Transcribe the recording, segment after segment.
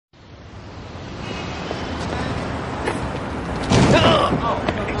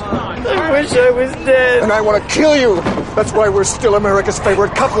wish I was dead. And I want to kill you. That's why we're still America's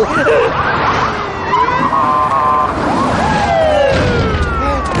favorite couple. Stop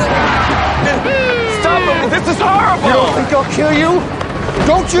him! This is horrible! You don't think I'll kill you?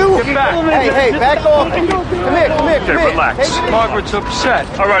 Don't you? Get back. Hey, back off. Come here. Okay, relax. Margaret's upset.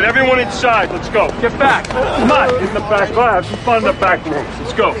 All right, everyone inside. Let's go. Get back. Come on. In the back. Go have some fun in the back rooms.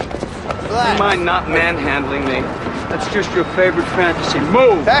 Let's go. You mind not manhandling me? That's just your favorite fantasy.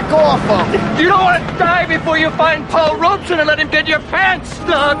 Move! Back off him. You don't want to die before you find Paul Robeson and let him get your pants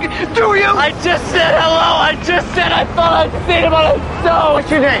snug, do you? I just said hello. I just said I thought I'd seen him on a show. What's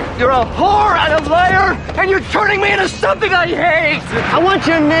your name? You're a whore and a liar, and you're turning me into something I hate. I want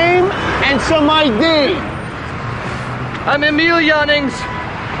your name and some ID. I'm Emil Jannings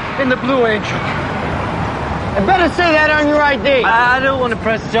in the Blue Angel. I better say that on your ID. I don't want to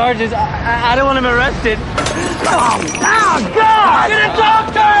press charges. I don't want him arrested. Oh, God! Get a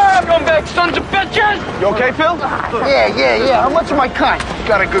doctor! Scumbag sons of bitches! You okay, Phil? Yeah. How much am I cut? You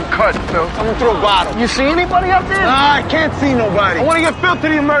got a good cut, Phil. Coming through a bottle. You see anybody up there? Nah, I can't see nobody. I want to get Phil to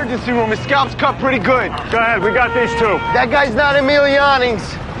the emergency room. His scalp's cut pretty good. Go ahead. We got these two. That guy's not Emil Jannings.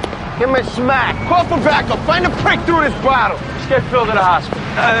 Give him a smack. Call for backup. Find a prick through this bottle. Let's get Phil to the hospital.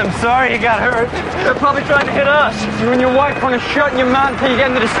 I'm sorry you got hurt. They're probably trying to hit us. You and your wife want to shut in your mouth until you get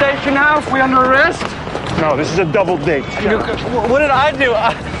into the station house? We under arrest? No, this is a double date. What did I do?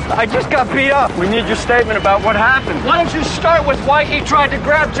 I just got beat up. We need your statement about what happened. Why don't you start with why he tried to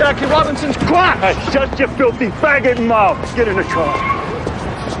grab Jackie Robinson's crotch? Hey, shut your filthy faggot mouth. Get in the car.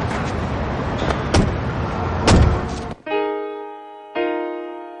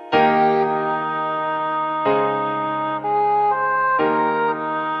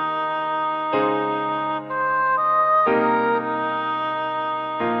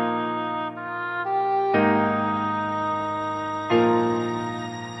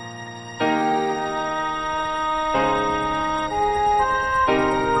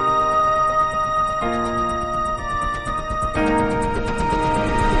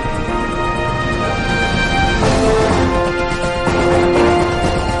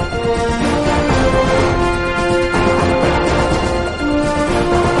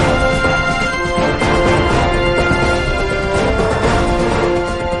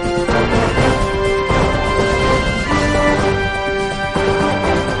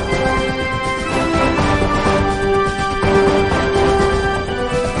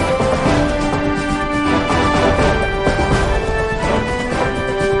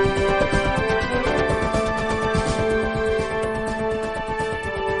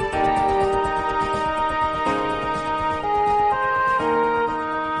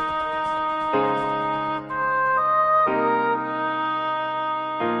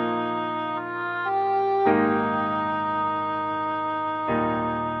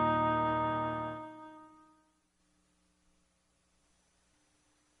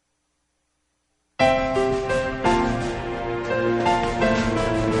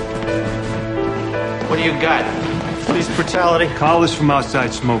 What do you got? Police brutality? Call is from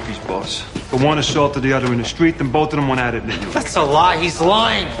outside Smokey's, boss. The one assaulted the other in the street, and both of them went at it in the yard. That's a lie. He's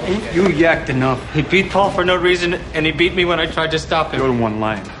lying. You yacked enough. He beat Paul for no reason, and he beat me when I tried to stop him. You're the one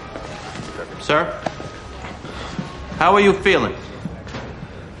lying. Sir? How are you feeling?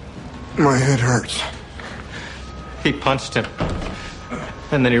 My head hurts. He punched him.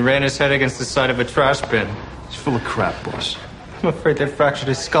 And then he ran his head against the side of a trash bin. He's full of crap, boss. I'm afraid they fractured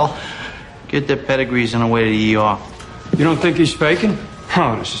his skull. Get their pedigrees on the way to the ER. You don't think he's faking?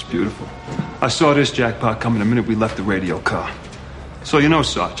 Oh, this is beautiful. I saw this jackpot coming the minute we left the radio car. So you know,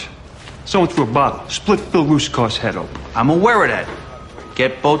 Sarge, someone threw a bottle, split Phil Roussakoff's head open. I'm aware of that.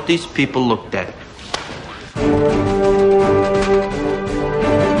 Get both these people looked at.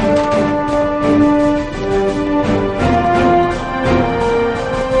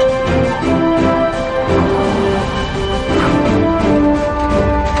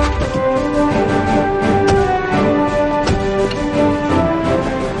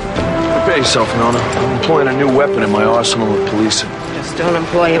 Yourself, Nona. I'm employing a new weapon in my arsenal of policing. Just don't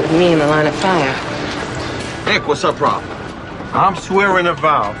employ it with me in the line of fire. Nick, what's up, Rob? I'm swearing a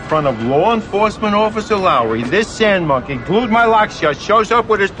vow in front of law enforcement officer Lowery. This sand monkey glued my lock shut, shows up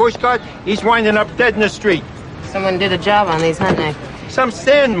with his pushcart, he's winding up dead in the street. Someone did a job on these, hadn't they? Some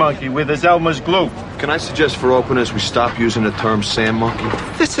sand monkey with his Elmer's glue. Can I suggest for openers we stop using the term sand monkey?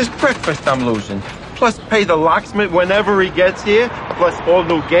 This is breakfast I'm losing. Plus pay the locksmith whenever he gets here, plus all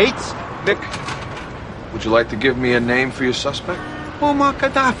new gates. Nick, would you like to give me a name for your suspect? Omar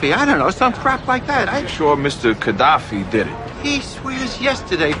Gaddafi, I don't know, some crap like that. I'm sure Mr. Gaddafi did it. He swears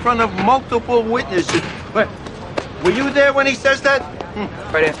yesterday in front of multiple witnesses. But were you there when he says that?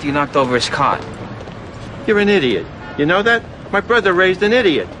 Right after you knocked over his cot. You're an idiot. You know that? My brother raised an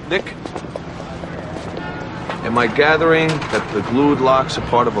idiot. Nick, am I gathering that the glued locks are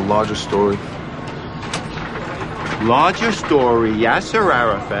part of a larger story? Larger story, Yasser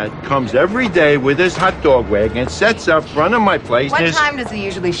Arafat comes every day with his hot dog wagon, sets up front of my place. What time does he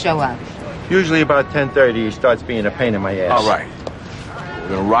usually show up? Usually about 10:30, he starts being a pain in my ass. All right.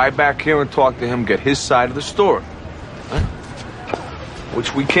 We're gonna ride back here and talk to him, get his side of the story. Huh?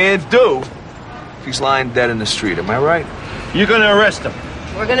 Which we can't do if he's lying dead in the street, am I right? You're gonna arrest him.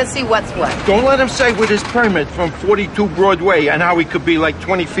 We're gonna see what's what. Don't let him say with his permit from 42 Broadway and how he could be like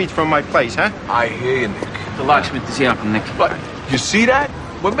 20 feet from my place, huh? I hear you, Nick. The locksmith is here, Nick. But you see that?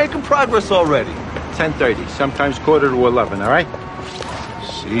 We're making progress already. 10:30, sometimes 10:45, all right?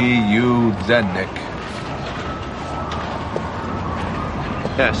 See you then, Nick.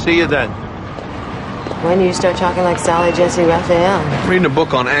 Yeah, see you then. When do you start talking like Sally Jesse Raphael? I'm reading a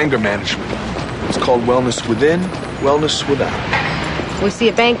book on anger management. It's called Wellness Within, Wellness Without. We see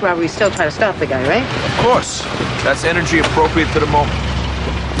a bank robbery, still try to stop the guy, right? Of course. That's energy appropriate to the moment.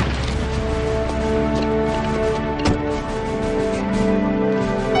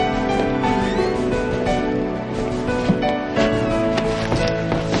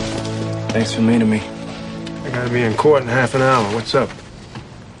 Thanks for meeting me. I gotta be in court in half an hour. What's up?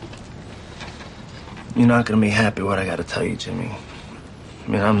 You're not gonna be happy what I gotta tell you, Jimmy. I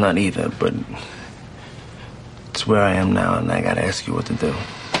mean, I'm not either, but it's where I am now, and I gotta ask you what to do.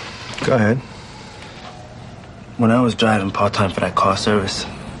 Go ahead. When I was driving part-time for that car service,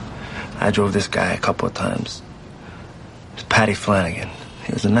 I drove this guy a couple of times. It's Paddy Flannagan.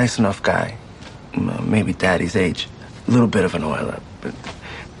 He was a nice enough guy, maybe Daddy's age. A little bit of an oiler, but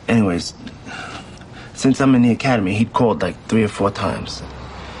anyways, since I'm in the academy, he'd called like 3 or 4 times,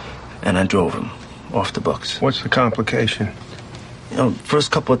 and I drove him off the books. What's the complication? You know,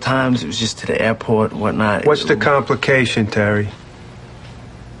 first couple of times, it was just to the airport and whatnot. What's the complication, Terry?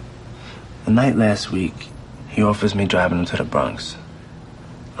 The night last week, he offers me driving him to the Bronx.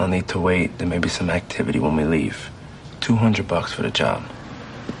 I'll need to wait. There may be some activity when we leave. $200 for the job.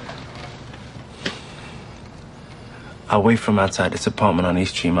 I'll wait for him outside this apartment on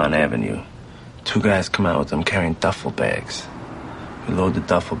East Tremont Avenue. 2 guys come out with them carrying duffel bags. We load the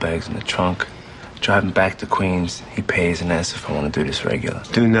duffel bags in the trunk. Driving back to Queens, he pays and asks if I want to do this regular.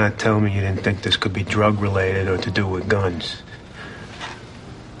 Do not tell me you didn't think this could be drug-related or to do with guns.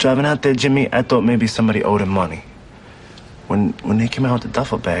 Driving out there, Jimmy, I thought maybe somebody owed him money. When they came out with the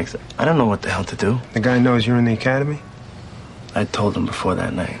duffel bags, I don't know what the hell to do. The guy knows you're in the academy? I told him before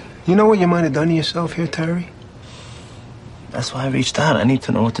that night. You know what you might have done to yourself here, Terry? That's why I reached out. I need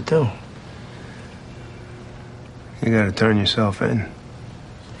to know what to do. You gotta turn yourself in.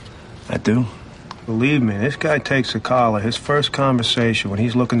 I do. Believe me, this guy takes a collar. His first conversation when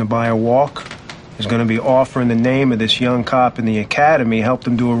he's looking to buy a walk is gonna be offering the name of this young cop in the academy helped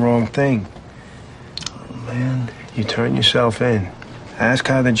him do a wrong thing. Oh, man. You turn yourself in. Ask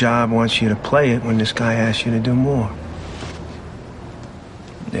how the job wants you to play it when this guy asks you to do more.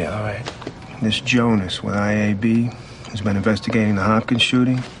 Yeah, all right. This Jonas with IAB has been investigating the Hopkins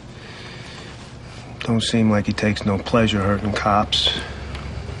shooting. Don't seem like he takes no pleasure hurting cops.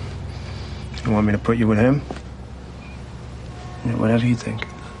 You want me to put you with him? Yeah, whatever you think.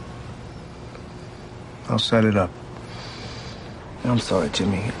 I'll set it up. I'm sorry,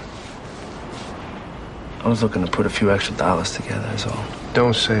 Jimmy. I was looking to put a few extra dollars together, that's all.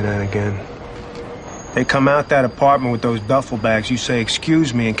 Don't say that again. They come out that apartment with those duffel bags, you say,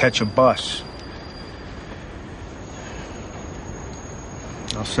 excuse me, and catch a bus.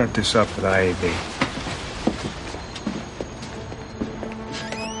 I'll set this up with IAB.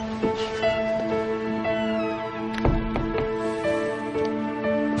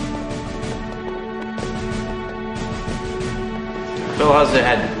 Bill, how's the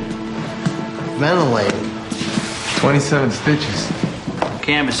head? Ventilated. 27 stitches.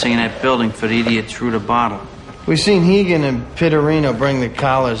 Canvassing that building for the idiot threw the bottle. We seen Heagan and Pittorino bring the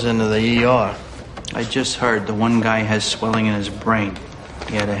collars into the ER. I just heard the one guy has swelling in his brain.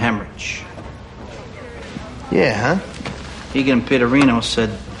 He had a hemorrhage. Yeah, huh? Heagan and Pittorino said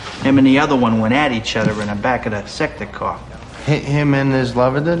him and the other one went at each other in the back of the sector car. Him and his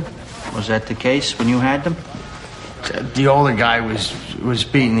lover did? Was that the case when you had them? The older guy was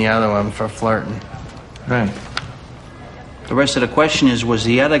beating the other one for flirting. Right. The rest of the question is, was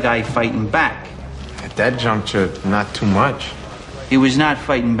the other guy fighting back? At that juncture, not too much. He was not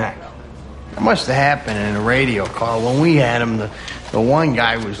fighting back. It must have happened in a radio call. When we had him, the one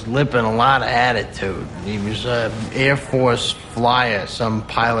guy was lipping a lot of attitude. He was an Air Force flyer, some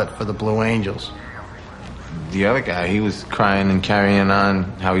pilot for the Blue Angels. The other guy, he was crying and carrying on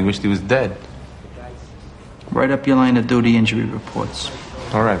how he wished he was dead. Write up your line of duty injury reports.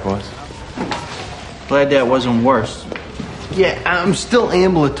 All right, boss. Glad that wasn't worse. Yeah, I'm still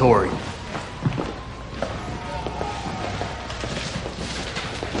ambulatory.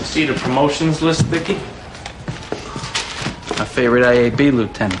 See the promotions list, Vicky? My favorite IAB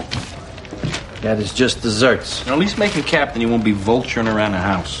lieutenant. That is just desserts. At least making captain, you won't be vulturing around the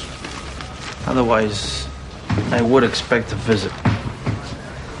house. Otherwise, I would expect a visit.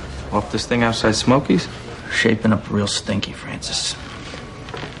 Off this thing outside Smokey's? Shaping up real stinky, Francis.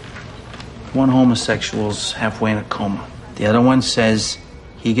 One homosexual's halfway in a coma. The other one says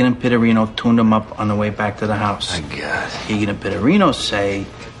Heagan and Pittorino tuned him up on the way back to the house. My God. Heagan and Pittorino say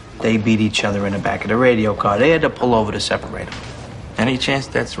they beat each other in the back of the radio car. They had to pull over to separate them. Any chance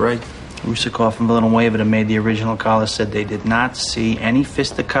that's right? Roussakoff and Villanueva that made the original caller said they did not see any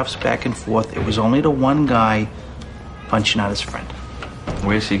fisticuffs back and forth. It was only the one guy punching out his friend.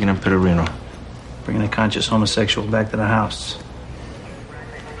 Where's Heagan and Pittorino? Bringing a conscious homosexual back to the house.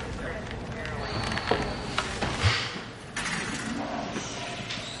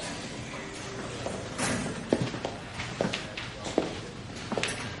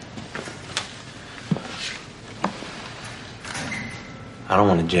 I don't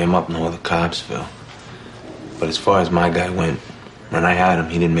want to jam up no other cops, Phil. But as far as my guy went, when I had him,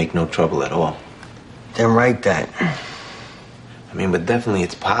 he didn't make no trouble at all. Then write that. I mean, but definitely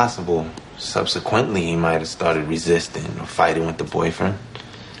it's possible. Subsequently, he might have started resisting or fighting with the boyfriend.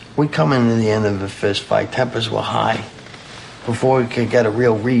 We come into the end of a fist fight. Tempers were high. Before we could get a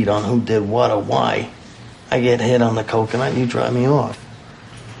real read on who did what or why, I get hit on the coconut and you drive me off.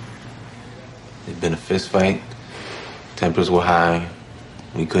 It'd been a fist fight. Tempers were high.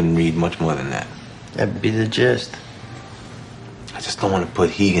 We couldn't read much more than that. That'd be the gist. I just don't want to put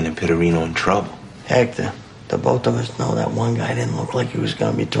Heagan and Pittorino in trouble. Hector, the both of us know that one guy didn't look like he was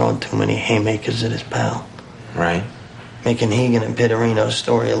going to be throwing too many haymakers at his pal. Right. Making Heagan and Pittorino's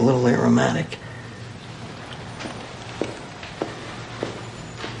story a little aromatic.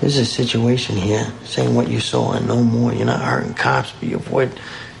 There's a situation here, saying what you saw and no more. You're not hurting cops, but you avoid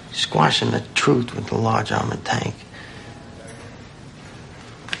squashing the truth with a large armored tank.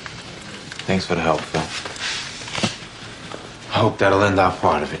 Thanks for the help, Phil. I hope that'll end our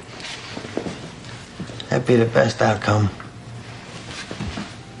part of it. That'd be the best outcome.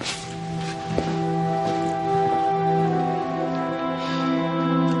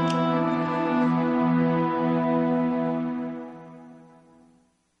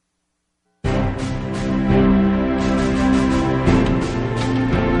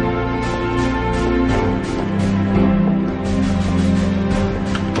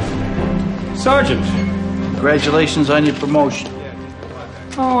 Sergeant. Congratulations on your promotion.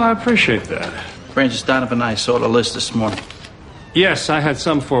 Oh, I appreciate that. Francis Donovan and I saw the list this morning. Yes, I had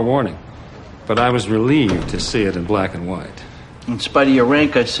some forewarning, but I was relieved to see it in black and white. In spite of your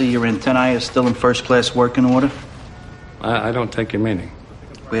rank, I see your antennae is still in first-class working order. I don't take your meaning.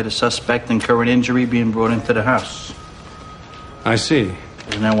 We had a suspect in current injury being brought into the house. I see.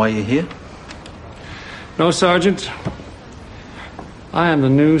 Isn't that why you're here? No, Sergeant. I am the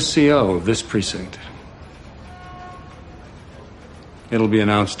new CO of this precinct. It'll be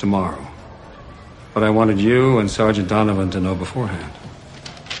announced tomorrow. But I wanted you and Sergeant Donovan to know beforehand.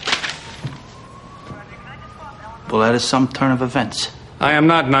 Well, that is some turn of events. I am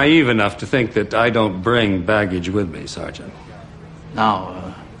not naive enough to think that I don't bring baggage with me, Sergeant.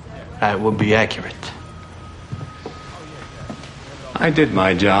 No, that would be accurate. I did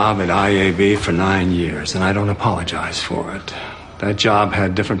my job at IAB for 9 years, and I don't apologize for it. That job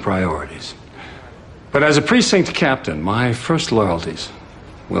had different priorities. But as a precinct captain, my first loyalties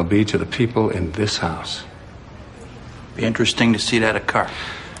will be to the people in this house. Be interesting to see that occur.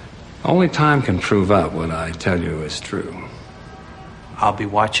 Only time can prove out what I tell you is true. I'll be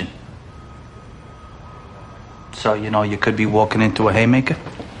watching. So, you could be walking into a haymaker?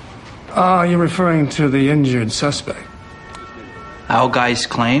 You're referring to the injured suspect. Our guys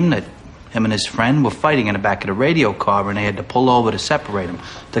claim that him and his friend were fighting in the back of the radio car and they had to pull over to separate them.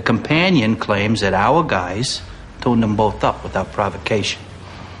 The companion claims that our guys tuned them both up without provocation.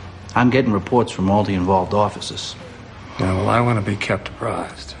 I'm getting reports from all the involved officers. Yeah, well, I want to be kept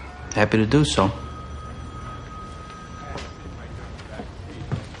apprised. Happy to do so.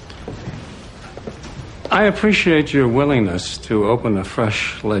 I appreciate your willingness to open a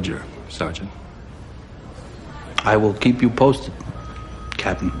fresh ledger, Sergeant. I will keep you posted,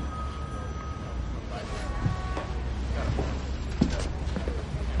 Captain.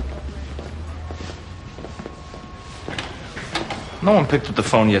 No one picked up the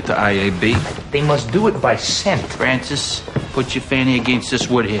phone yet to IAB. They must do it by scent. Francis, put your fanny against this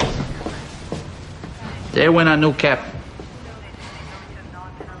wood here. There went our new captain.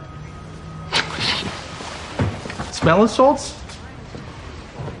 Smelling salts?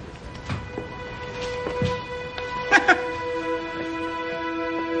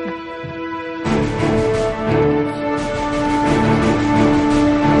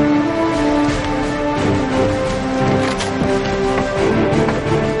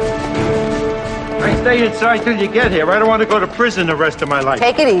 Stay inside till you get here. I don't want to go to prison the rest of my life.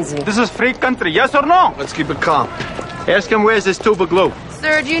 Take it easy. This is free country, yes or no? Let's keep it calm. Ask him where's his tube of glue.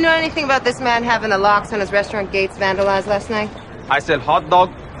 Sir, do you know anything about this man having the locks on his restaurant gates vandalized last night? I sell hot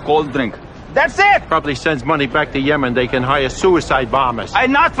dog, cold drink. That's it! Probably sends money back to Yemen. They can hire suicide bombers.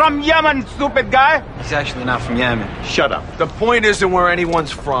 I'm not from Yemen, stupid guy! He's actually not from Yemen. Shut up. The point isn't where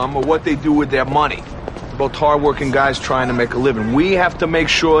anyone's from or what they do with their money. It's both hard-working guys trying to make a living. We have to make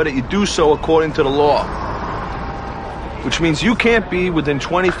sure that you do so according to the law. Which means you can't be within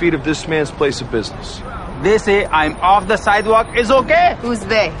 20 feet of this man's place of business. They say I'm off the sidewalk is okay? Who's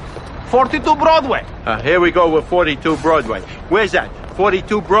they? 42 Broadway. Here we go with 42 Broadway. Where's that?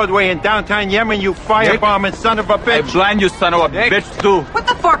 42 Broadway in downtown Yemen, you firebombing son of a bitch. I blind you son of a bitch too. Put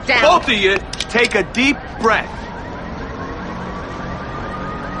the fork down. Both of you, take a deep breath.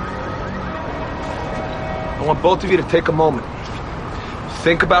 I want both of you to take a moment.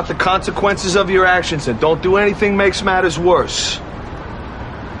 Think about the consequences of your actions and don't do anything makes matters worse.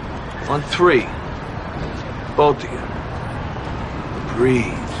 On 3. Both of you.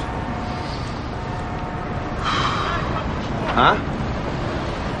 Breathe. Huh?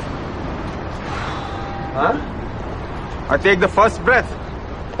 I take the first breath.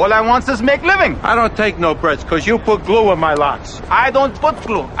 All I want is make living. I don't take no breaths because you put glue in my locks. I don't put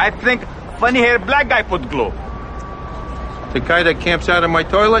glue. I think funny-haired black guy put glue. The guy that camps out of my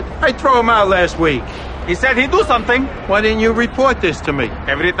toilet? I threw him out last week. He said he'd do something. Why didn't you report this to me?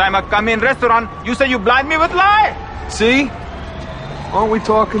 Every time I come in restaurant, you say you blind me with lie. See? Aren't we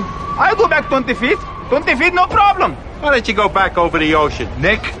talking? I'll go back 20 feet. 20 feet, no problem. Why don't you go back over the ocean?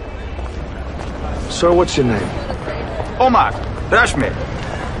 Nick? Sir, what's your name? Omar. Rashmi.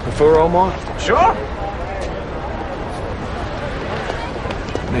 Prefer Omar? Sure.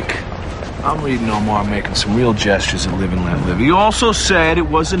 Nick, I'm reading Omar making some real gestures of live and let live. He also said it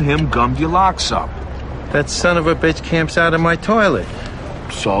wasn't him gummed your locks up. That son of a bitch camps out of my toilet.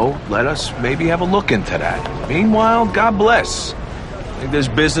 So, let us maybe have a look into that. Meanwhile, God bless. Think there's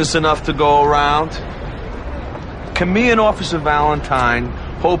business enough to go around? Can me and Officer Valentine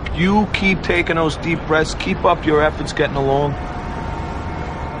hope you keep taking those deep breaths, keep up your efforts getting along?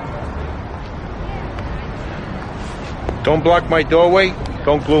 Don't block my doorway.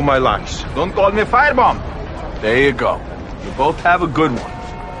 Don't glue my locks. Don't call me firebomb. There you go. You both have a good one.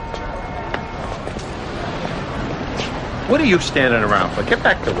 What are you standing around for? Get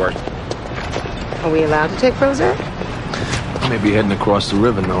back to work. Are we allowed to take Prozac? I may be heading across the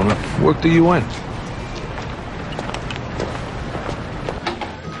river, Nona. Work the UN.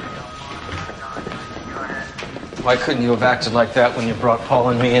 Why couldn't you have acted like that when you brought Paul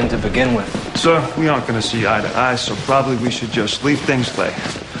and me in to begin with? Sir, we aren't going to see eye to eye, so probably we should just leave things lay.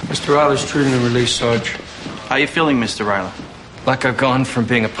 Mr. Riley's treating and release, Sarge. How you feeling, Mr. Riley? Like I've gone from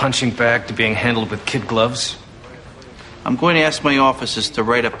being a punching bag to being handled with kid gloves? I'm going to ask my officers to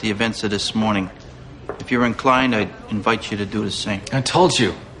write up the events of this morning. If you're inclined, I'd invite you to do the same. I told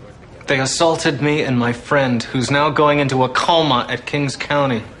you. They assaulted me and my friend, who's now going into a coma at Kings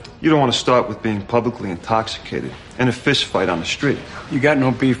County. You don't want to start with being publicly intoxicated in a fist fight on the street. You got no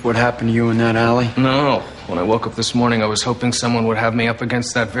beef what happened to you in that alley? No. When I woke up this morning, I was hoping someone would have me up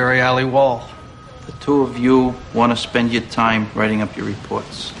against that very alley wall. The two of you want to spend your time writing up your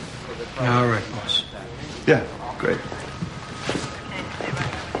reports. Yeah, all right, boss. Yeah, great.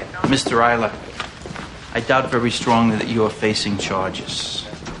 Mr. Eiler, I doubt very strongly that you are facing charges.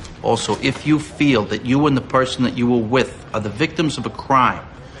 Also, if you feel that you and the person that you were with are the victims of a crime,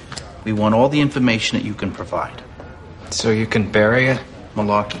 we want all the information that you can provide. So you can bury it?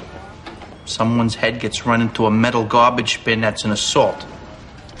 Malarkey. Someone's head gets run into a metal garbage bin, that's an assault.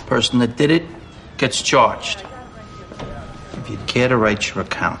 The person that did it gets charged. If you'd care to write your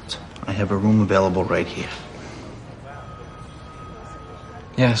account, I have a room available right here.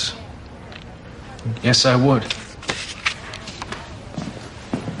 Yes. Yes, I would.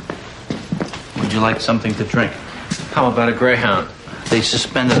 Would you like something to drink? How about a Greyhound? They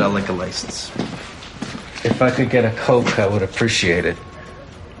suspended our liquor license. If I could get a Coke, I would appreciate it.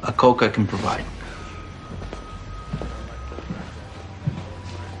 A Coke I can provide.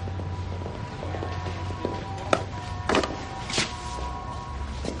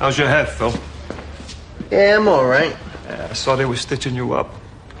 How's your head, Phil? Yeah, I'm all right. Yeah, I saw they were stitching you up.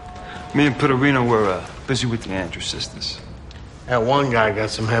 Me and Pittorino were busy with the Andrews sisters. That one guy got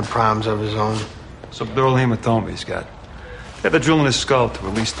some head problems of his own. Subdural hematoma he's got. They had to drill in his skull to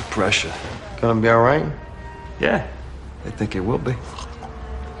release the pressure. Gonna be all right? Yeah, I think it will be.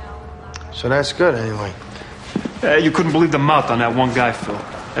 So that's good, anyway. Yeah, you couldn't believe the mouth on that one guy, Phil.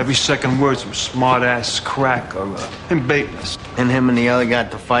 Every second word some smart-ass crack or him baiting us. And him and the other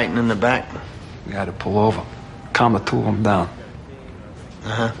got to fighting in the back? We had to pull over. Calm the two of them down.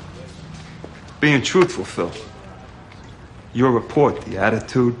 Uh-huh. Being truthful, Phil. Your report, the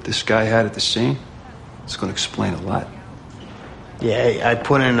attitude this guy had at the scene, it's going to explain a lot. Yeah, I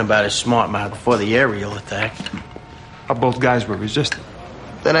put in about his smart mouth before the aerial attack. How both guys were resistant.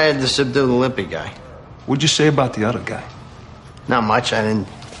 Then I had to subdue the lippy guy. What'd you say about the other guy? Not much. I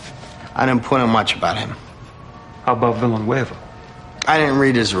didn't put in much about him. How about Villanueva? I didn't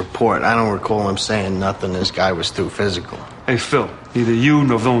read his report. I don't recall him saying nothing. This guy was too physical. Hey, Phil, neither you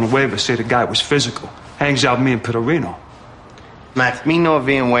nor Villanueva say the guy was physical. Hangs out me and Pittorino. Max, me nor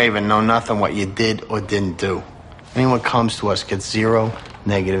Villanueva know nothing what you did or didn't do. Anyone comes to us gets zero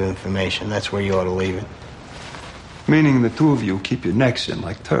negative information. That's where you ought to leave it. Meaning the two of you keep your necks in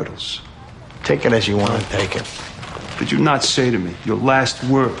like turtles. Take it as you want to take it. Did you not say to me your last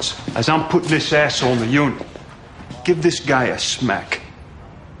words as I'm putting this asshole in the unit? Give this guy a smack.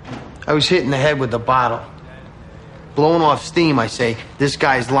 I was hit in the head with a bottle. Blowing off steam, I say, this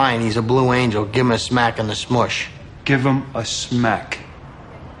guy's lying. He's a blue angel. Give him a smack in the smush. Give him a smack.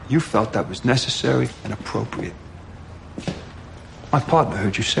 You felt that was necessary and appropriate. My partner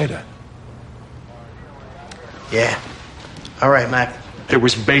heard you say that. Yeah. All right, Mac. There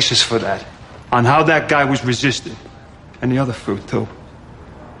was basis for that. On how that guy was resisting. And the other fruit, too.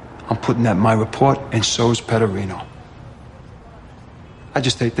 I'm putting that in my report, and so's Pittorino. I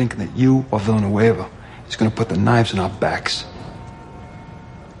just hate thinking that you or Villanueva is going to put the knives in our backs.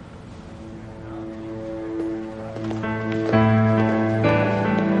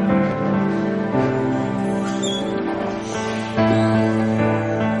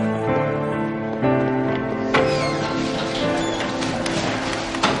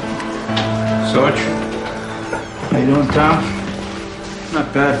 Sarge? How you doing, Tom?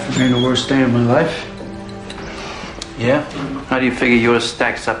 Not bad for being the worst day of my life. Yeah? How do you figure yours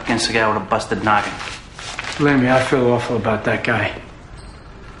stacks up against the guy with a busted noggin? Believe me, I feel awful about that guy.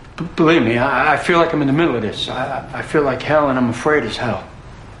 Believe me, I feel like I'm in the middle of this. I feel like hell, and I'm afraid as hell.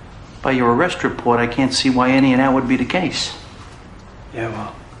 By your arrest report, I can't see why any of that would be the case. Yeah,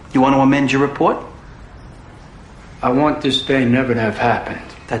 well... You want to amend your report? I want this day never to have happened.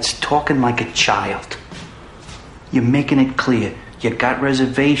 That's talking like a child. You're making it clear. You got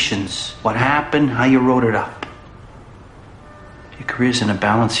reservations. What happened, how you wrote it up. Your career's in a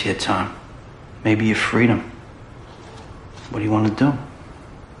balance here, Tom. Maybe your freedom. What do you want to do?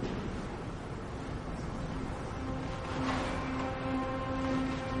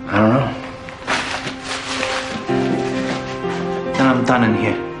 I don't know. Then I'm done in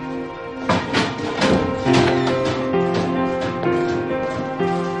here.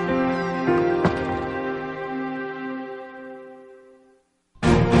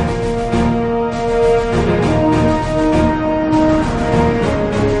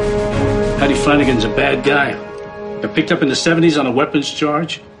 Paddy Flannagan's a bad guy. Got picked up in the 70s on a weapons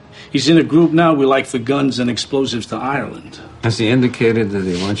charge. He's in a group now we like for guns and explosives to Ireland. Has he indicated that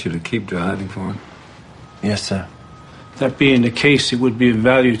he wants you to keep driving for him? Yes, sir. That being the case, it would be of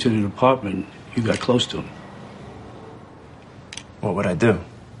value to the department. You got close to him. What would I do?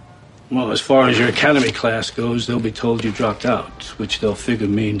 Well, as far as your academy class goes, they'll be told you dropped out, which they'll figure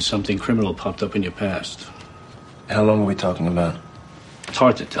means something criminal popped up in your past. How long are we talking about? It's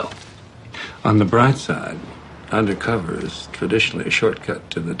hard to tell. On the bright side, undercover is traditionally a shortcut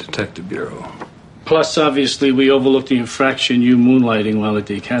to the detective bureau. Plus, obviously, we overlooked the infraction you moonlighting while at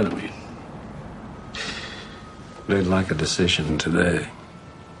the academy. They'd like a decision today.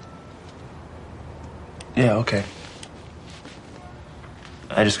 Yeah, okay.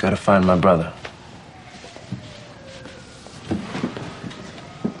 I just gotta find my brother.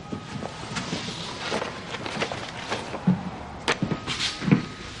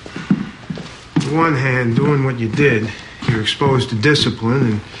 On one hand, doing what you did, you're exposed to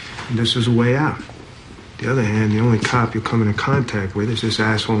discipline, and this is a way out. On the other hand, the only cop you'll come into contact with is this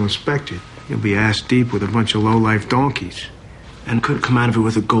asshole inspector. You'll be ass deep with a bunch of low-life donkeys. And could come out of it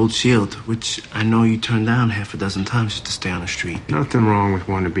with a gold shield, which I know you turned down half a dozen times just to stay on the street. Nothing wrong with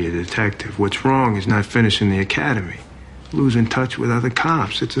wanting to be a detective. What's wrong is not finishing the academy. Losing touch with other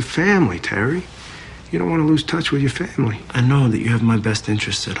cops. It's a family, Terry. You don't want to lose touch with your family. I know that you have my best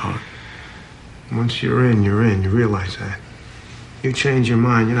interests at heart. Once you're in, you're in. You realize that. You change your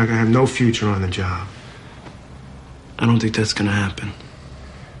mind, you're not going to have no future on the job. I don't think that's going to happen.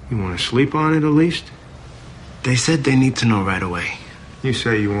 You want to sleep on it at least? They said they need to know right away. You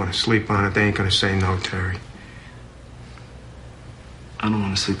say you want to sleep on it, they ain't going to say no, Terry. I don't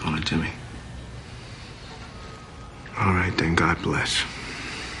want to sleep on it, Jimmy. All right, then, God bless.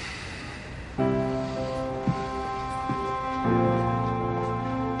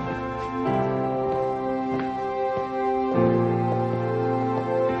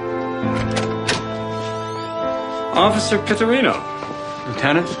 Officer Pittorino.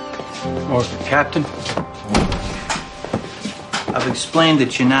 Lieutenant? Or Captain? I've explained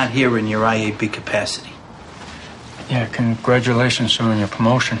that you're not here in your IAB capacity. Yeah, congratulations on your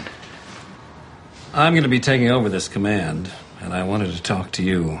promotion. I'm going to be taking over this command, and I wanted to talk to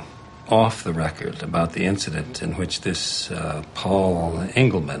you off the record about the incident in which this Paul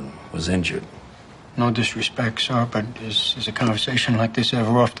Engelman was injured. No disrespect, sir, but is a conversation like this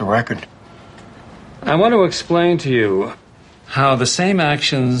ever off the record? I want to explain to you how the same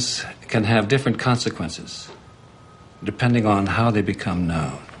actions can have different consequences depending on how they become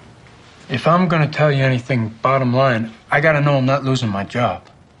known. If I'm going to tell you anything, bottom line, I got to know I'm not losing my job.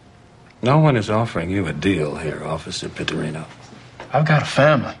 No one is offering you a deal here, Officer Pittorino. I've got a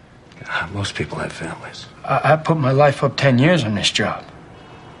family. Most people have families. I put my life up 10 years on this job.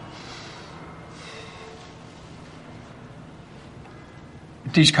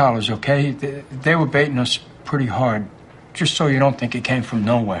 These collars, okay? They were baiting us pretty hard, just so you don't think it came from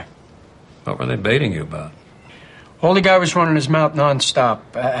nowhere. What were they baiting you about? All the guy was running his mouth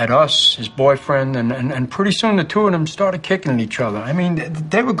nonstop at us, his boyfriend, and pretty soon the two of them started kicking at each other. I mean,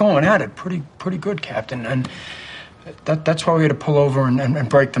 they were going at it pretty good, Captain, and that's why we had to pull over and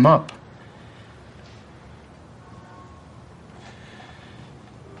break them up.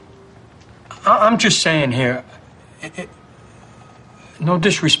 I'm just saying here, no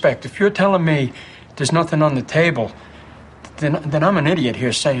disrespect. If you're telling me there's nothing on the table, then I'm an idiot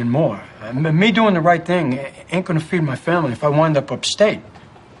here saying more. Me doing the right thing ain't gonna feed my family if I wind up upstate.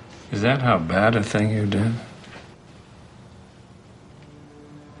 Is that how bad a thing you did?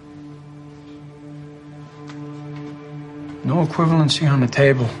 No equivalency on the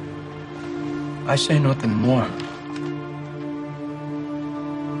table. I say nothing more.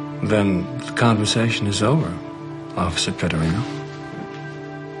 Then the conversation is over, Officer Pittorino.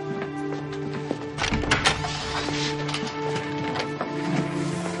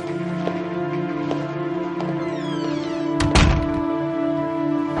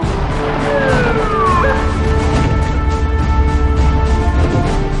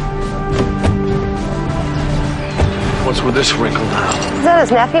 What's with this wrinkle now? Is that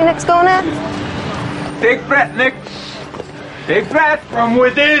his nephew Nick's going at? Take breath, Nick. Take breath. From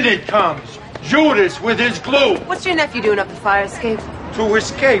within it comes. Judas with his glue. What's your nephew doing up the fire escape? To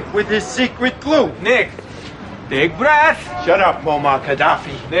escape with his secret glue. Nick, take breath. Shut up, Muammar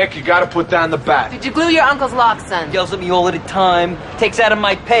Gaddafi. Nick, you gotta put down the bat. Did you glue your uncle's lock, son? Yells at me all of the time. Takes out of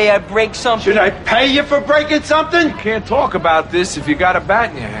my pay. I break something. Should I pay you for breaking something? You can't talk about this if you got a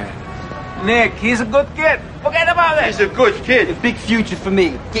bat in your hand. Nick, he's a good kid. Forget about it. He's a good kid. A big future for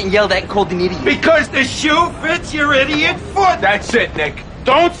me. Getting yelled at and called an idiot. Because the shoe fits your idiot foot. That's it, Nick.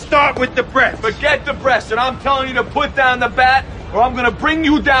 Don't start with the breath. Forget the breast, and I'm telling you to put down the bat, or I'm gonna bring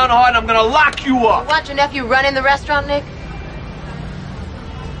you down hard and I'm gonna lock you up. You want your nephew running the restaurant, Nick?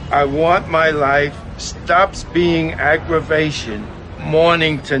 I want my life stops being aggravation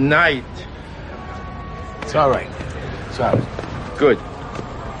morning to night. It's all right. It's all right. Good.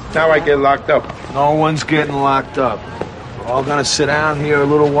 Now I get locked up. No one's getting locked up. We're all gonna sit down here a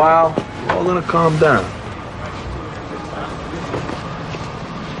little while. We're all gonna calm down.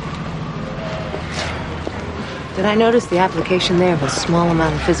 Did I notice the application there of a small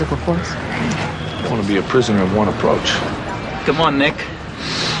amount of physical force? I want to be a prisoner of one approach. Come on, Nick.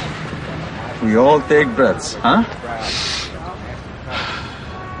 We all take breaths, huh?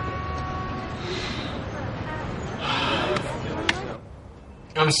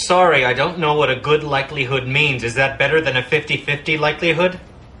 I'm sorry, I don't know what a good likelihood means. Is that better than a 50-50 likelihood?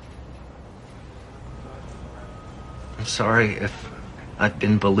 I'm sorry if I've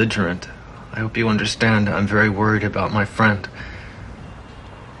been belligerent. I hope you understand I'm very worried about my friend.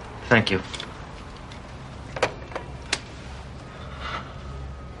 Thank you.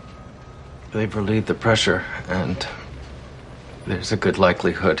 They've relieved the pressure, and there's a good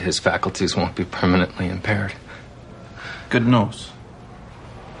likelihood his faculties won't be permanently impaired. Good news.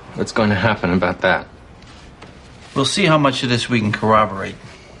 What's going to happen about that? We'll see how much of this we can corroborate.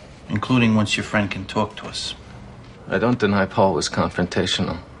 including once your friend can talk to us. I don't deny Paul was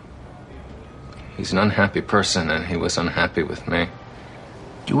confrontational. He's an unhappy person, and he was unhappy with me.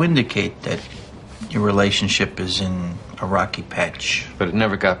 You indicate that your relationship is in a rocky patch. But it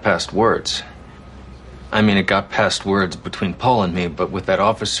never got past words. I mean, it got past words between Paul and me, but with that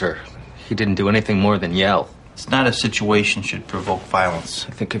officer, he didn't do anything more than yell. It's not a situation should provoke violence.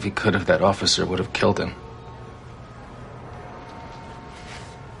 I think if he could have, that officer would have killed him.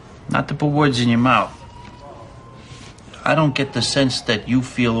 Not to put words in your mouth. I don't get the sense that you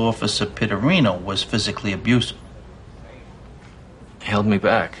feel Officer Pittorino was physically abusive. He held me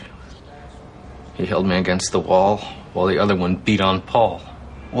back. He held me against the wall while the other one beat on Paul.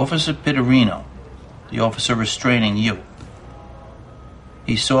 Officer Pittorino, the officer restraining you,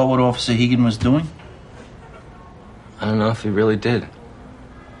 he saw what Officer Heagan was doing? I don't know if he really did.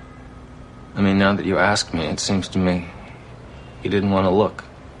 I mean, now that you ask me, it seems to me he didn't want to look.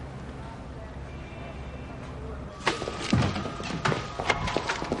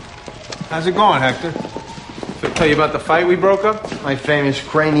 How's it going, Hector? Did I tell you about the fight we broke up? My famous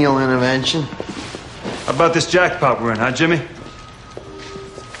cranial intervention. How about this jackpot we're in, huh, Jimmy?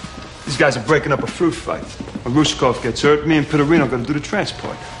 These guys are breaking up a fruit fight. When Roussakoff gets hurt, me and Pittorino got to do the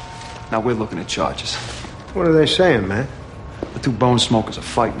transport. Now we're looking at charges. What are they saying, man? The two bone smokers are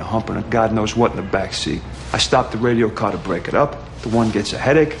fighting a humping and God knows what in the back seat. I stopped the radio car to break it up. The one gets a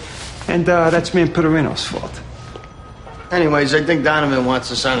headache. And that's me and Pittorino's fault. Anyways, I think Donovan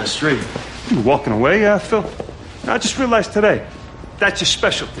wants us on the street. You walking away, Phil? I just realized today, that's your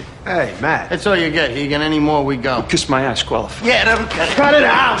specialty. Hey, Matt. That's all you get, Heagan. Any more, we go. Kiss my ass, qualify. Yeah, that'll cut it. Cut it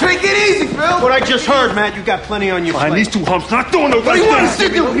out! Take it easy, Phil! What I just heard, Matt, you got plenty on your plate. These two humps not doing the right What do you want us to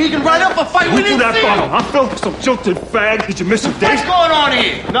thing. do, Heagan? Right up a fight? Who We threw didn't that see bottle, him. huh, Phil? Some jilted fag. Did you miss a date? What's going on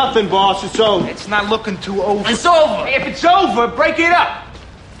here? Nothing, boss. It's over. It's not looking too over. It's over. If it's over, break it up.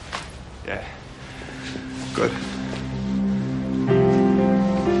 Yeah. Good.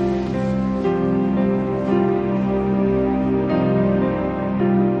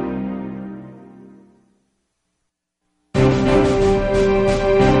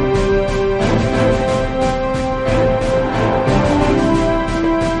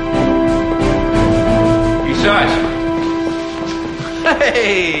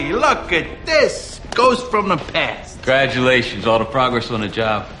 Hey, look at this. Ghost from the past. Congratulations, all the progress on the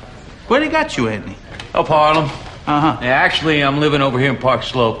job. Where they got you, Anthony? Up Harlem. Uh-huh. Yeah, actually, I'm living over here in Park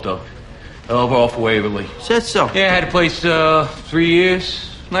Slope, though. Over off Waverly. Said so. Yeah, I had a place 3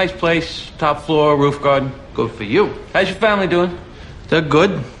 years. Nice place. Top floor, roof garden. Good for you. How's your family doing? They're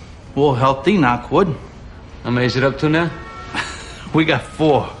good. All healthy, knock wood. How many is it up to now? We got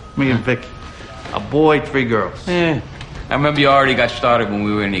 4, me and Vicky. A boy, 3 girls. Yeah. I remember you already got started when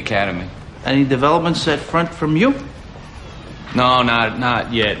we were in the academy. Any developments at front from you? No,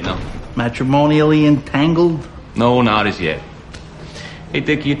 not yet, no. Matrimonially entangled? No, not as yet. Hey,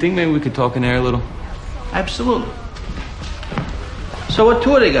 Dickie, you think maybe we could talk in there a little? Absolutely. So what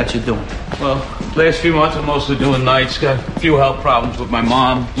tour they got you doing? Well, last few months I'm mostly doing nights. Got a few health problems with my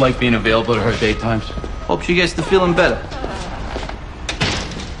mom. Like being available to her daytimes. Hope she gets to feeling better.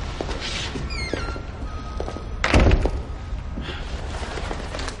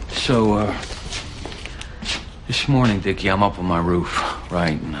 So, this morning, Dickie, I'm up on my roof,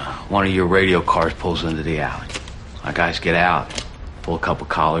 right? And one of your radio cars pulls into the alley. My guys get out, pull a couple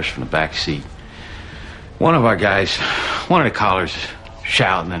collars from the back seat. One of the collars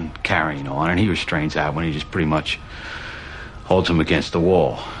shouting and carrying on, and he restrains that one. He just pretty much holds him against the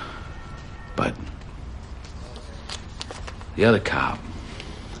wall. But the other cop,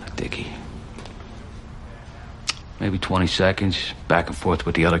 Dickie, maybe 20 seconds, back and forth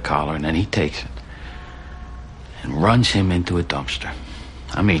with the other collar, and then he takes it and runs him into a dumpster.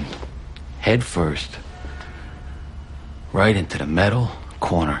 I mean, head first, right into the metal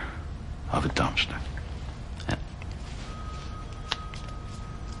corner of a dumpster. And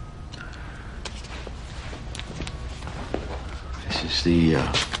this is the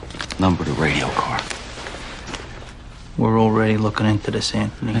number of the radio car. We're already looking into this,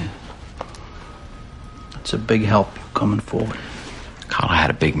 Anthony. Yeah. It's a big help you coming forward. Collar had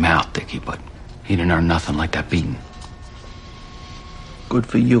a big mouth, Dickie, but he didn't earn nothing like that beating. Good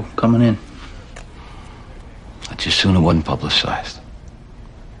for you coming in. I just soon it wasn't publicized.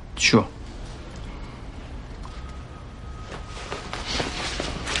 Sure.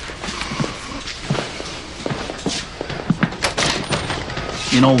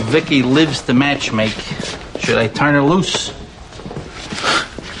 You know, Vicky lives to matchmake. Should I turn her loose?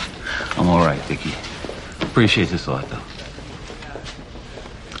 I'm all right, Dickie. Appreciate the thought, though.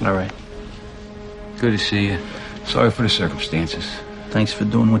 All right. Good to see you. Sorry for the circumstances. Thanks for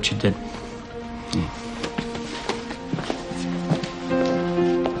doing what you did.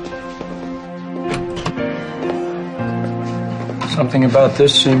 Something about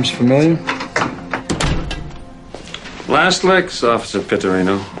this seems familiar. Last licks, Officer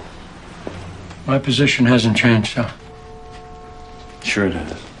Pittorino. My position hasn't changed, huh? Sure it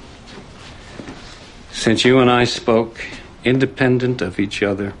has. Since you and I spoke, independent of each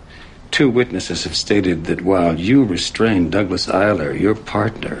other, 2 witnesses have stated that while you restrained Douglas Eiler, your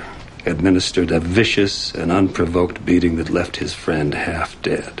partner administered a vicious and unprovoked beating that left his friend half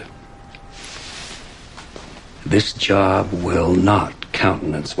dead. This job will not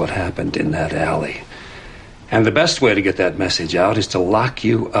countenance what happened in that alley. And the best way to get that message out is to lock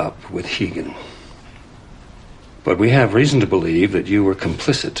you up with Heagan. But we have reason to believe that you were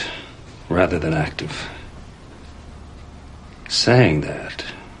complicit rather than active. Saying that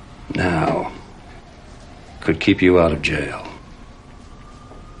now could keep you out of jail.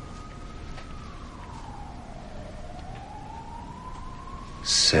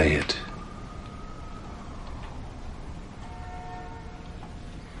 Say it.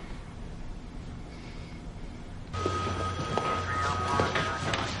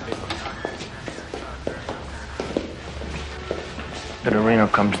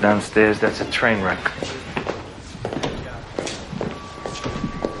 Pittorino comes downstairs, that's a train wreck.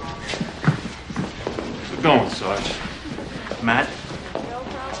 We're going, Sarge. Matt,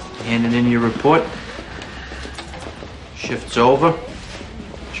 handing in your report. Shift's over.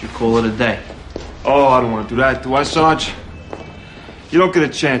 Should call it a day. Oh, I don't want to do that, do I, Sarge? You don't get a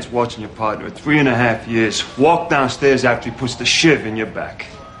chance watching your partner at 3.5 years walk downstairs after he puts the shiv in your back.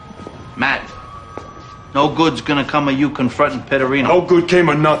 Matt, no good's gonna come of you confronting Pittorino. No good came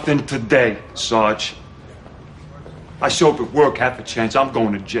of nothing today, Sarge. I show up at work half a chance, I'm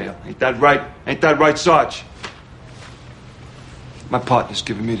going to jail. Ain't that right? Ain't that right, Sarge? My partner's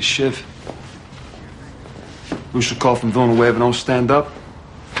giving me the shiv. Roussakoff and Doyle don't stand up.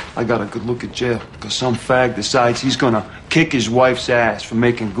 I got a good look at jail because some fag decides he's gonna kick his wife's ass for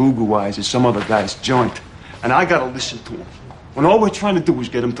making goo-goo eyes at some other guy's joint. And I gotta listen to him. When all we're trying to do is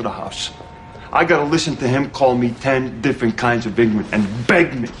get him to the house. I gotta listen to him call me 10 different kinds of ignorant and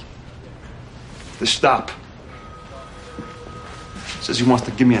beg me to stop. Says he wants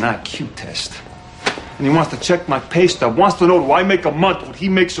to give me an IQ test. And he wants to check my pay stub. Wants to know, do I make a month what he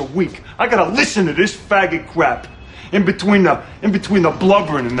makes a week? I gotta listen to this faggot crap. In between the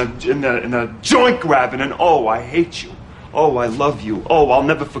blubbering and the joint grabbing and oh, I hate you. Oh, I love you. Oh, I'll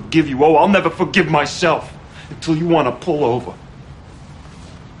never forgive you. Oh, I'll never forgive myself. Until you want to pull over.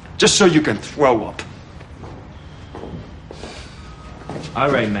 Just so you can throw up. All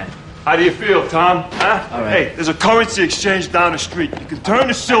right, Matt. How do you feel, Tom? Huh? All right. Hey, there's a currency exchange down the street. You can turn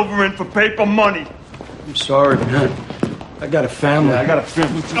the silver in for paper money. I'm sorry, man. I got a family. Yeah, I got a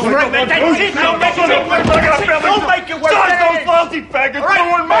family. All right, man, that's it. Don't make it worse. Don't make it worse. Stop those lousy faggots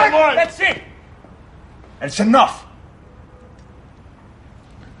ruin my life. That's it. And it's enough.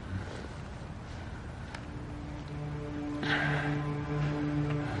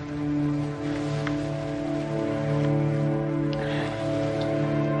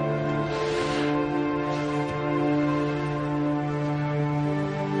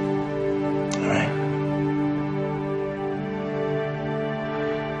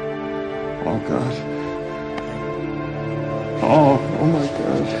 Oh, God. Oh, my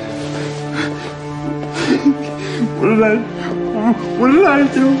God. What did I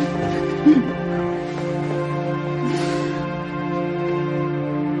do?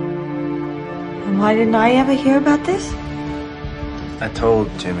 And why didn't I ever hear about this? I told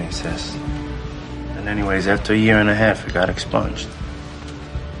Jimmy, sis. And anyways, after 1.5 years, it got expunged.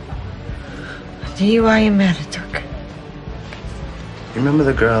 DUI and Matador. You remember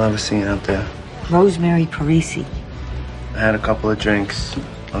the girl I was seeing out there? Rosemary Parisi. I had a couple of drinks.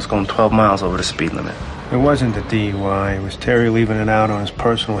 I was going 12 miles over the speed limit. It wasn't the DUI. It was Terry leaving it out on his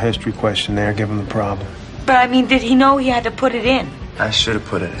personal history questionnaire, giving him the problem. But I mean, did he know he had to put it in? I should have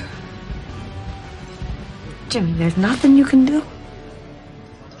put it in. Jimmy, there's nothing you can do.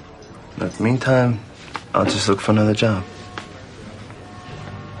 In the meantime, I'll just look for another job.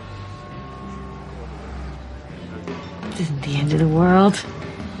 This isn't the end of the world,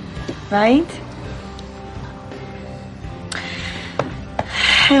 right?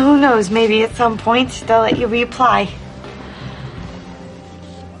 And who knows, maybe at some point they'll let you reapply.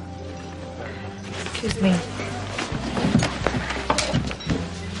 Excuse me.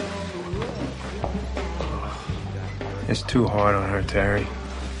 It's too hard on her, Terry.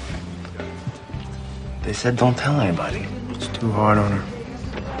 They said don't tell anybody. It's too hard on her.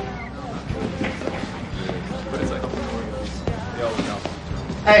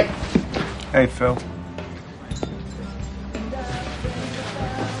 Hey. Hey, Phil.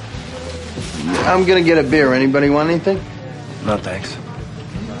 I'm gonna get a beer. Anybody want anything? No, thanks.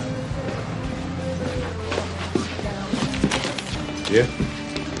 Yeah?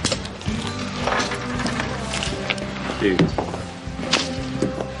 Dude.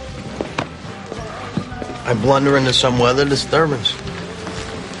 I blunder into some weather disturbance.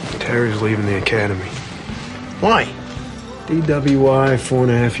 Terry's leaving the academy. Why? DWI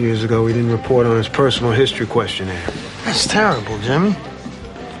 4.5 years ago, he didn't report on his personal history questionnaire. That's terrible, Jimmy.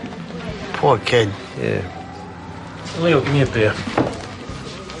 Poor kid. Yeah. Leo, give me a beer.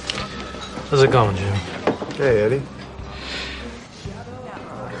 How's it going, Jimmy? Hey, Eddie.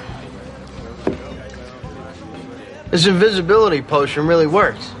 This invisibility potion really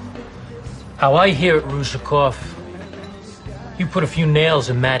works. How I hear it, Roussakoff, you put a few nails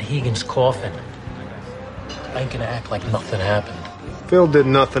in Matt Heagan's coffin. I ain't gonna act like nothing happened. Phil did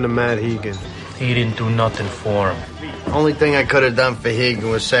nothing to Matt Heagan. He didn't do nothing for him. Only thing I could have done for Heagan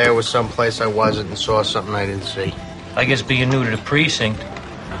was say I was someplace I wasn't and saw something I didn't see. I guess being new to the precinct,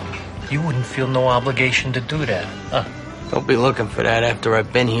 you wouldn't feel no obligation to do that, huh? Don't be looking for that after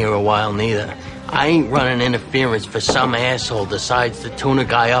I've been here a while, neither. I ain't running interference for some asshole decides to tune a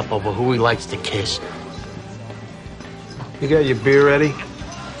guy up over who he likes to kiss. You got your beer ready?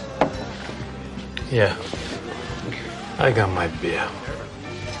 Yeah. I got my beer.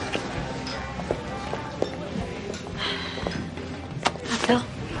 Phil?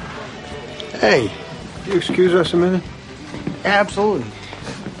 Hey. You excuse us a minute? Absolutely.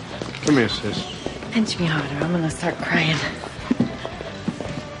 Come here, sis. Pinch me harder. I'm gonna start crying.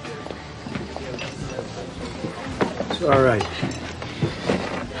 It's all right.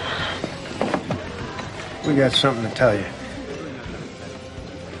 We got something to tell you.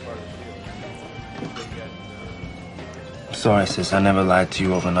 Sorry, sis. I never lied to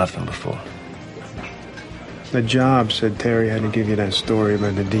you over nothing before. The job said Terry had to give you that story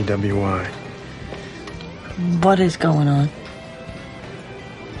about the DWI. What is going on?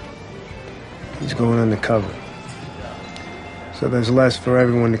 He's going undercover. So there's less for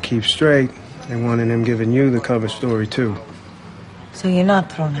everyone to keep straight. They wanted him giving you the cover story, too. So you're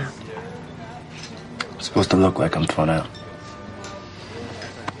not thrown out? It's supposed to look like I'm thrown out.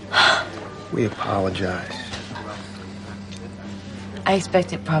 We apologize. I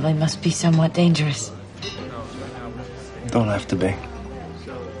expect it probably must be somewhat dangerous. Don't have to be.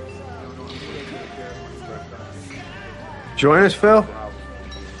 Join us, Phil?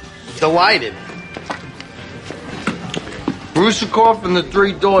 Delighted. Roussakoff and the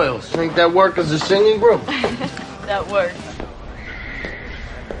three Doyles. Think that work as a singing group? That works.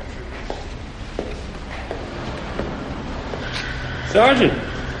 Sergeant!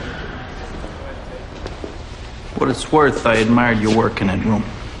 What it's worth, I admired your work in that room.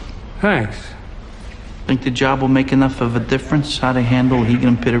 Thanks. Think the job will make enough of a difference how to handle Heagan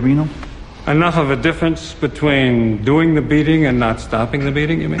and Pittorino? Enough of a difference between doing the beating and not stopping the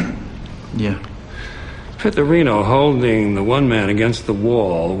beating, you mean? Yeah. Pittorino holding the one man against the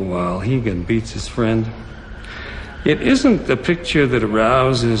wall while Heagan beats his friend. It isn't a picture that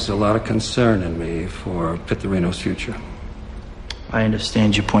arouses a lot of concern in me for Pittorino's future. I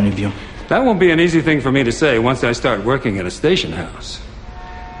understand your point of view. That won't be an easy thing for me to say once I start working at a station house.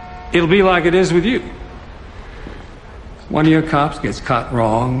 It'll be like it is with you. One of your cops gets caught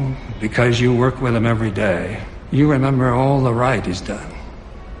wrong because you work with him every day. You remember all the right he's done.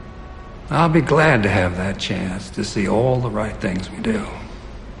 I'll be glad to have that chance to see all the right things we do.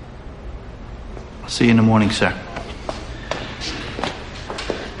 I'll see you in the morning, sir.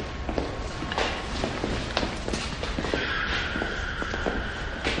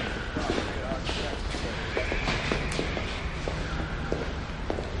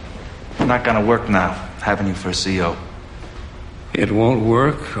 Not gonna work now, having you for a CO. It won't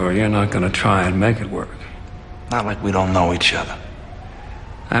work, or you're not gonna try and make it work. Not like we don't know each other.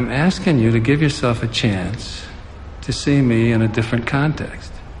 I'm asking you to give yourself a chance to see me in a different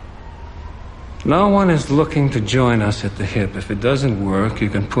context. No one is looking to join us at the hip. If it doesn't work, you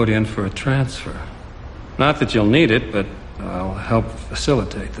can put in for a transfer. Not that you'll need it, but I'll help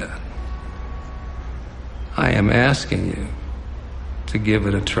facilitate that. I am asking you to give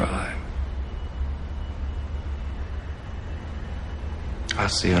it a try. I'll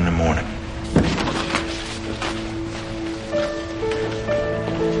see you in the morning.